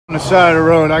On the side of the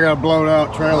road, I got a blown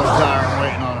out trailer tire. I'm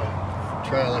waiting on a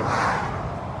trailer.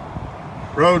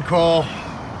 Road call.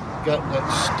 Got that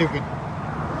stupid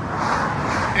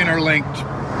interlinked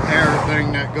air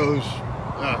thing that goes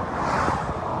from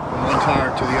one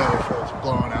tire to the other, so it's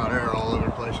blowing out air all over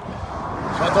the place. So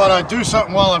I thought I'd do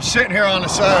something while I'm sitting here on the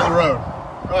side of the road.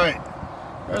 Alright,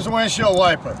 there's the windshield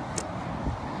wiper.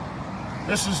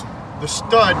 This is the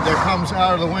stud that comes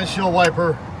out of the windshield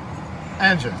wiper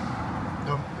engine.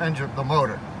 The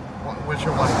motor,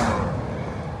 windshield wiper motor.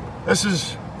 This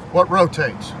is what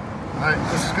rotates. All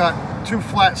right, this has got two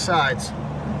flat sides,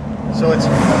 so it's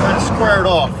kind of squared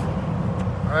off.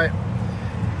 All right,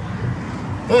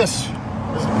 this is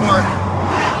the part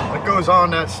that goes on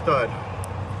that stud.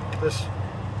 This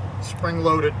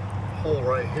spring-loaded hole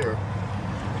right here.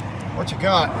 What you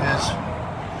got is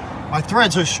my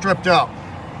threads are stripped out,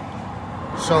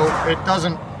 so it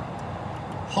doesn't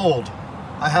hold.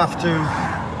 I have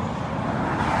to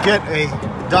get a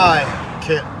dye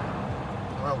kit.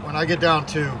 Well, when I get down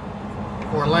to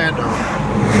Orlando, I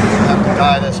have to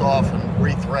dye this off and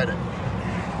rethread it,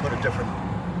 put a different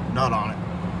nut on it.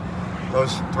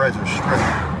 Those threads are stripped.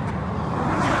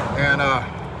 And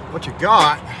what you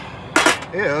got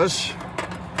is,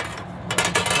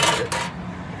 it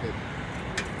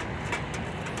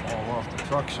fall off the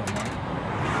truck somewhere.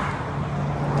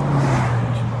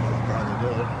 Probably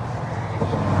did.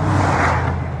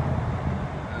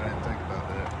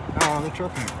 The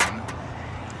truck ain't running.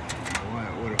 Why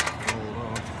it would have rolled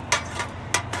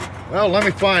off. Well, let me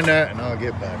find that and I'll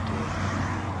get back to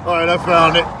it. Alright, I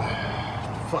found it.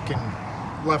 Fucking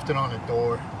left it on the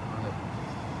door. On the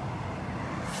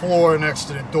floor next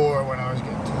to the door when I was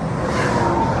getting to it.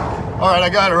 Alright, I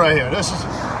got it right here. This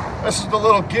is the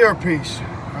little gear piece.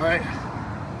 Alright.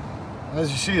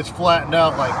 As you see, it's flattened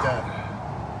out like that.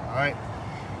 Alright.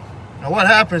 Now what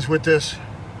happens with this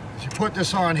is you put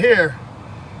this on here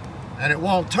and it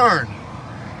won't turn.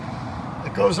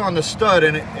 It goes on the stud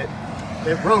and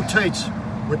it rotates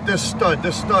with this stud.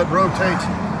 This stud rotates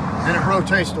and it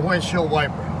rotates the windshield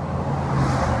wiper.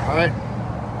 All right?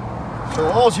 So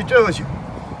all you do is you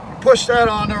push that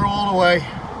on there all the way.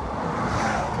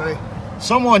 Okay?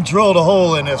 Someone drilled a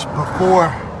hole in this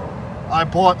before I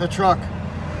bought the truck,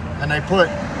 and they put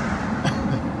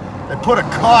a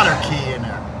cotter key in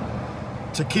there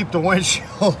to keep the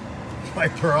windshield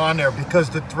wiper on there because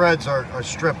the threads are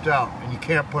stripped out and you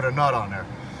can't put a nut on there.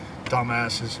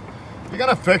 Dumbasses. You're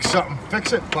gonna fix something,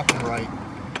 fix it fucking right.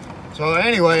 So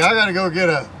anyway, I gotta go get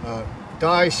a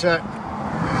die set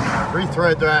and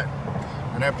rethread that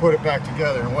and then put it back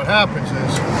together. And what happens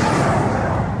is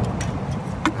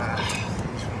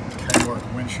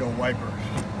Kenworth windshield wiper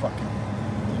is fucking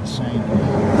insane.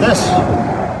 This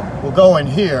will go in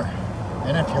here,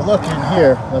 and if you look in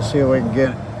here, let's see if we can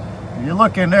get it. If you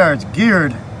look in there, it's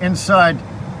geared inside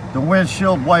the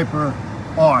windshield wiper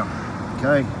arm,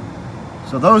 okay?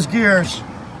 So those gears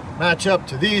match up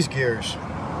to these gears,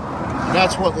 and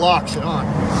that's what locks it on.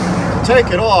 To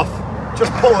take it off,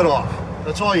 just pull it off.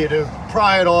 That's all you do.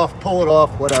 Pry it off, pull it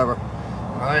off, whatever,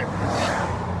 all right?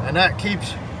 And that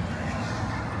keeps,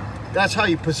 that's how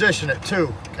you position it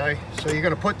too, okay? So you're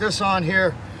gonna put this on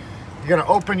here, you're gonna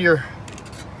open your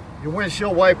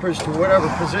windshield wipers to whatever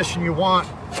position you want.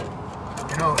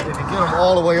 You know, if you get them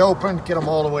all the way open, get them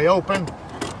all the way open.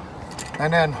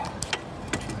 And then,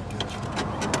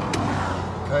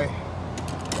 okay,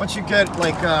 once you get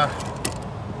like,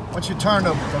 once you turn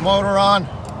the motor on,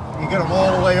 you get them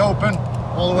all the way open,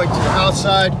 all the way to the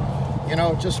outside, you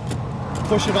know, just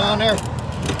push it on there.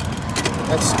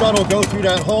 That stud will go through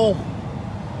that hole,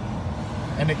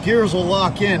 and the gears will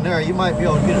lock in there. You might be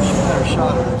able to get a better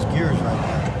shot of those gears right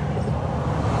there.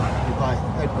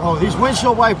 Oh, these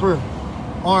windshield wiper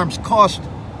arms cost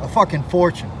a fucking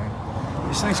fortune, man.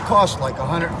 These things cost like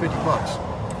 150 bucks.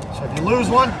 So if you lose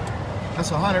one,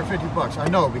 that's 150 bucks. I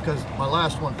know, because my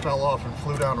last one fell off and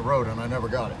flew down the road and I never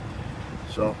got it.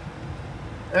 So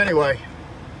anyway,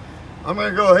 I'm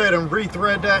gonna go ahead and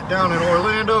rethread that down in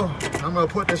Orlando. I'm gonna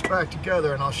put this back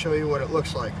together and I'll show you what it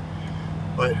looks like.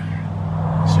 But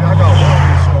see, I got one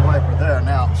windshield wiper there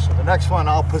now. So the next one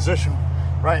I'll position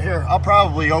right here. I'll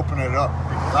probably open it up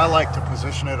because I like to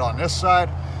position it on this side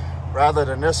rather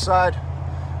than this side,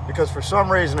 because for some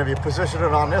reason if you position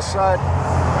it on this side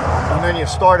and then you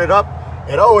start it up,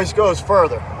 it always goes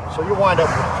further, so you wind up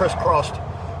with crisscrossed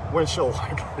windshield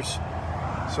wipers.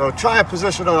 So try and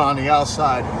position it on the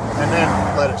outside and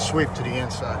then let it sweep to the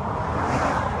inside.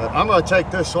 But I'm going to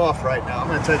take this off right now. I'm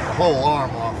going to take the whole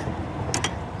arm off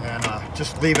and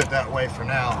just leave it that way for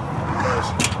now because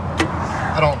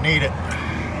I don't need it.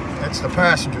 It's the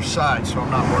passenger side, so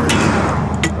I'm not worried.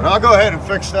 But I'll go ahead and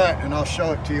fix that, and I'll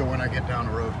show it to you when I get down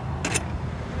the road.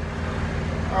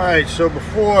 Alright, so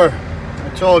before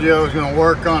I told you I was going to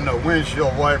work on the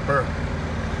windshield wiper,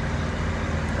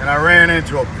 and I ran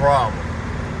into a problem.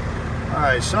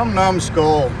 Alright, some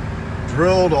numbskull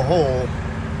drilled a hole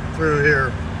through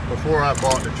here before I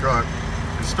bought the truck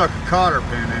and stuck a cotter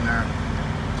pin in there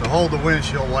to hold the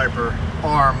windshield wiper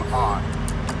arm on.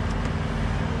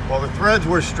 Well, the threads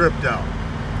were stripped out.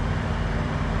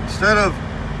 Instead of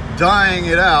dyeing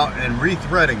it out and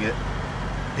rethreading it,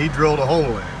 he drilled a hole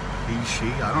in it. He, she,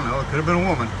 I don't know, it could have been a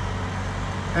woman.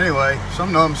 Anyway,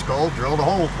 some numbskull drilled a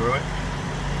hole through it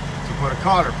to put a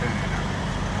cotter pin in there.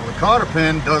 Well, the cotter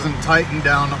pin doesn't tighten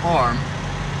down the arm,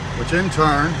 which in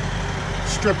turn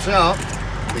strips out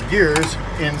the gears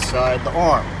inside the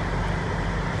arm.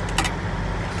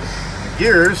 The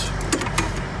gears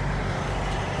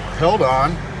are held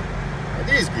on by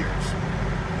these gears.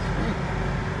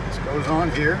 This goes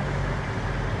on here.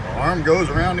 The arm goes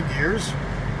around the gears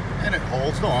and it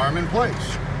holds the arm in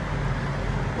place.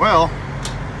 Well,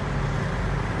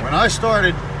 when I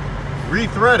started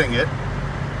rethreading it,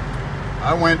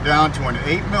 I went down to an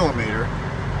 8mm.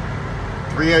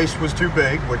 3/8 was too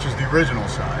big, which is the original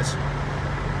size.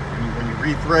 And when you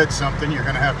rethread something, you're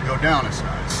going to have to go down a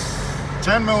size.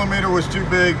 10mm was too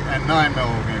big, and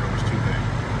 9mm was too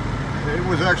big. It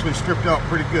was actually stripped out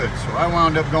pretty good, so I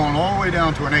wound up going all the way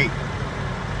down to an 8.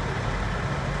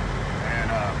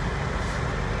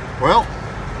 Well,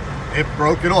 it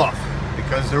broke it off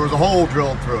because there was a hole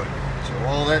drilled through it. So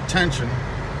all that tension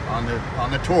on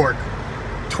the torque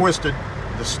twisted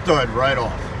the stud right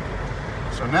off.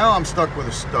 So now I'm stuck with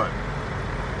a stud.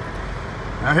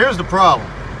 Now here's the problem.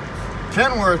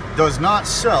 Kenworth does not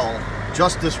sell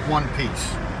just this one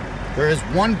piece. There is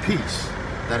one piece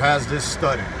that has this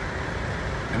stud in it.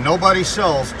 And nobody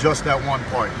sells just that one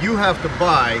part. You have to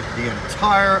buy the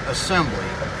entire assembly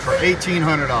for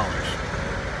 $1,800.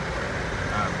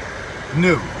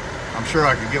 New. I'm sure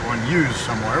I could get one used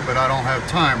somewhere, but I don't have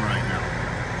time right now.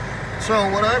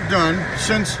 So what I've done,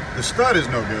 since the stud is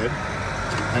no good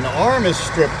and the arm is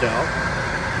stripped out,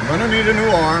 I'm going to need a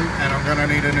new arm and I'm going to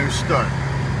need a new stud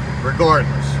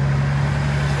regardless.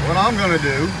 So what I'm going to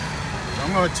do is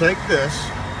I'm going to take this.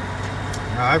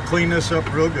 Now I've cleaned this up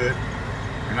real good,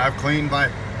 and I've cleaned my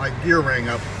gear ring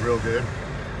up real good,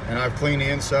 and I've cleaned the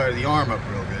inside of the arm up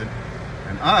real good,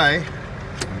 and I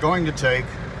am going to take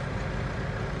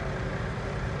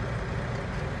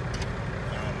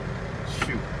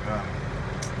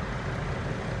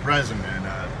resin and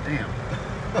damn.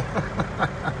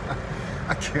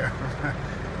 I can't remember.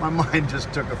 My mind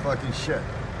just took a fucking shit.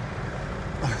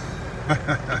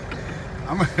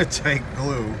 I'm gonna take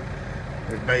glue,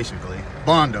 basically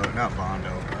Bondo, not Bondo.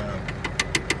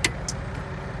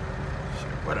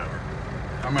 Whatever.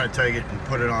 I'm gonna take it and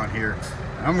put it on here.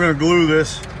 And I'm gonna glue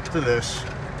this to this,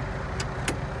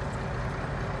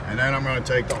 and then I'm gonna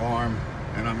take the arm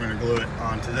and I'm gonna glue it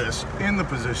onto this in the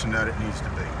position that it needs to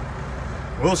be.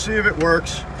 We'll see if it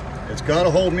works. It's got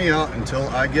to hold me out until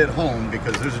I get home,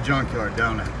 because there's a junkyard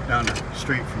down the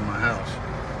street from my house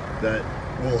that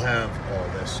will have all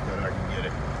this that I can get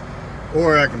it,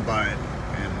 or I can buy it,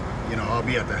 and you know, I'll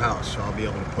be at the house, so I'll be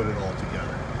able to put it all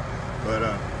together. But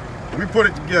let me put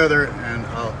it together and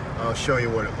I'll show you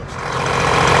what it looks like.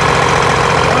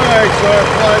 All right, so I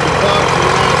applied the epoxy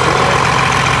last night.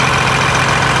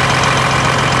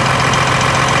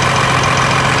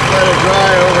 Let it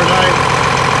dry overnight.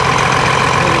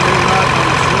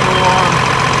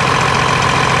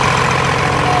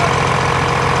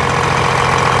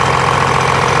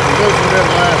 Listened to it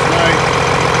last night.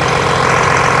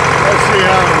 Let's see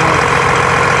how it works.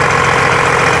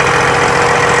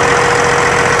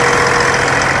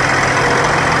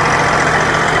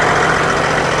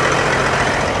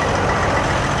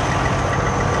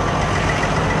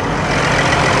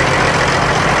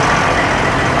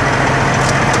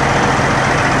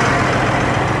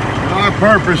 Now I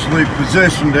purposely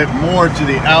positioned it more to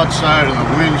the outside of the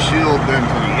windshield than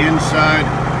to the inside.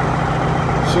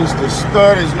 Since the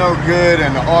stud is no good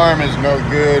and the arm is no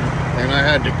good, and I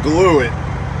had to glue it,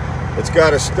 it's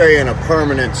got to stay in a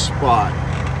permanent spot.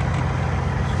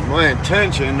 So my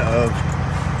intention of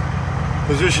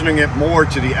positioning it more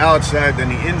to the outside than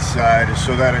the inside is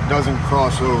so that it doesn't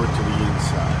cross over to the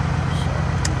inside.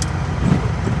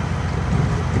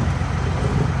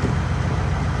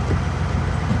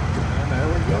 And there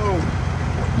we go.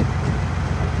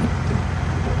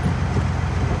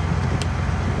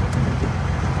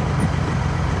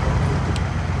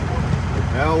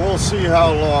 Now we'll see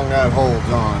how long that holds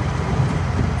on.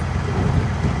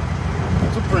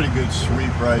 That's a pretty good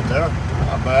sweep right there.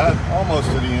 Not bad.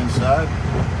 Almost to the inside.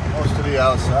 Almost to the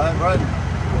outside. Right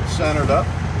centered up.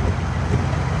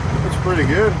 Looks pretty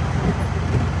good.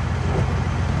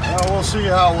 Well, we'll see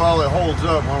how well it holds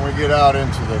up when we get out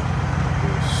into the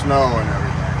snow and everything.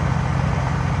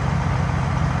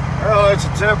 Well, it's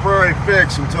a temporary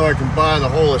fix until I can buy the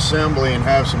whole assembly and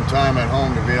have some time at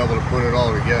home to be able to put it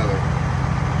all together.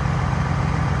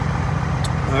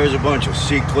 There's a bunch of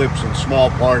C-clips and small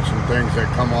parts and things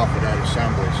that come off of that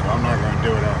assembly, so I'm not going to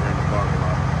do it out here in the parking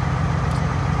lot.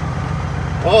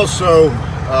 Also,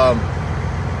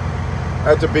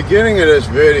 at the beginning of this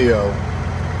video,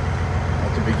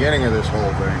 at the beginning of this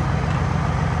whole thing,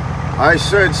 I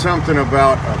said something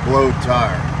about a blowed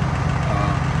tire.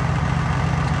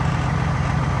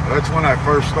 That's when I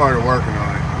first started working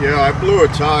on it. Yeah, I blew a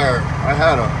tire. I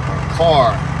had a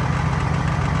car,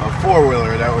 a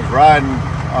four-wheeler that was riding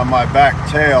on my back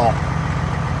tail,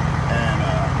 and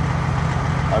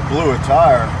I blew a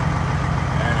tire,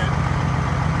 and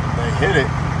they hit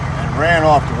it and ran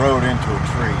off the road into a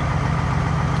tree.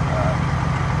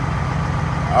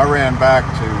 I ran back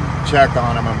to check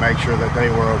on them and make sure that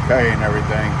they were okay and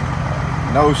everything.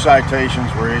 No citations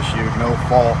were issued, no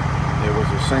fault. It was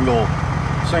a single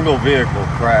vehicle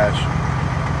crash.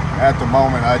 At the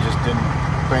moment, I just didn't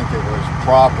think it was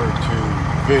proper to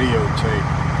videotape,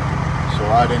 so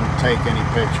I didn't take any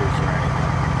pictures or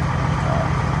anything.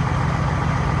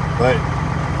 But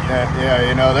yeah,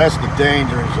 you know, that's the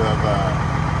dangers of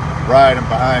riding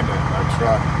behind a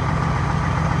truck.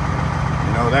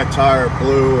 You know, that tire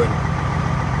blew, and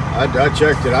I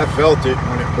checked it. I felt it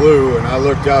when it blew, and I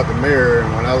looked out the mirror,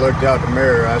 and when I looked out the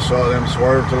mirror, I saw them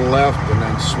swerve to the left and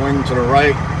then swing to the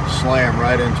right, slam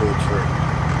right into a tree.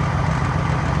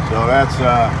 So that's,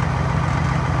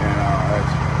 you know,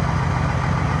 that's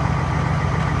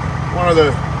one of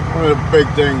the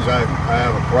big things I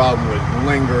have a problem with,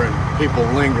 people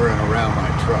lingering around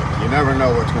my truck. You never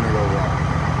know what's going to go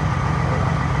wrong.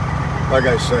 Like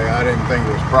I say, I didn't think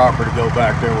it was proper to go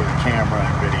back there with a camera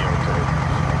and videotape.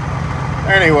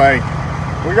 Anyway,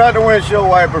 we got the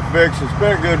windshield wiper fixed. It's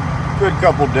been a good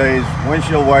couple days.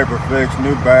 Windshield wiper fixed,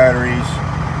 new batteries,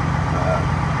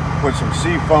 put some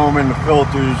sea foam in the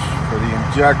filters for the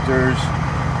injectors,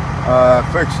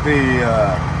 fixed the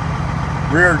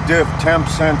rear diff temp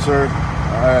sensor.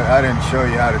 I didn't show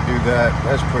you how to do that.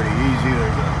 That's pretty easy.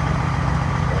 There's a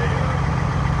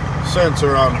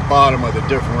sensor on the bottom of the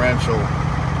differential,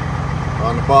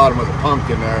 on the bottom of the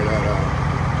pumpkin there, that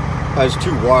has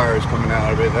two wires coming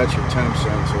out of it. That's your temp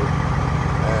sensor.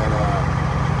 And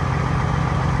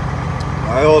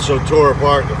I also tore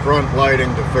apart the front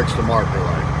lighting to fix the marker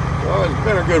light. So it's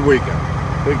been a good weekend.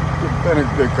 Been a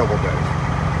good couple days.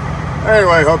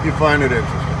 Anyway, hope you find it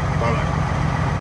interesting.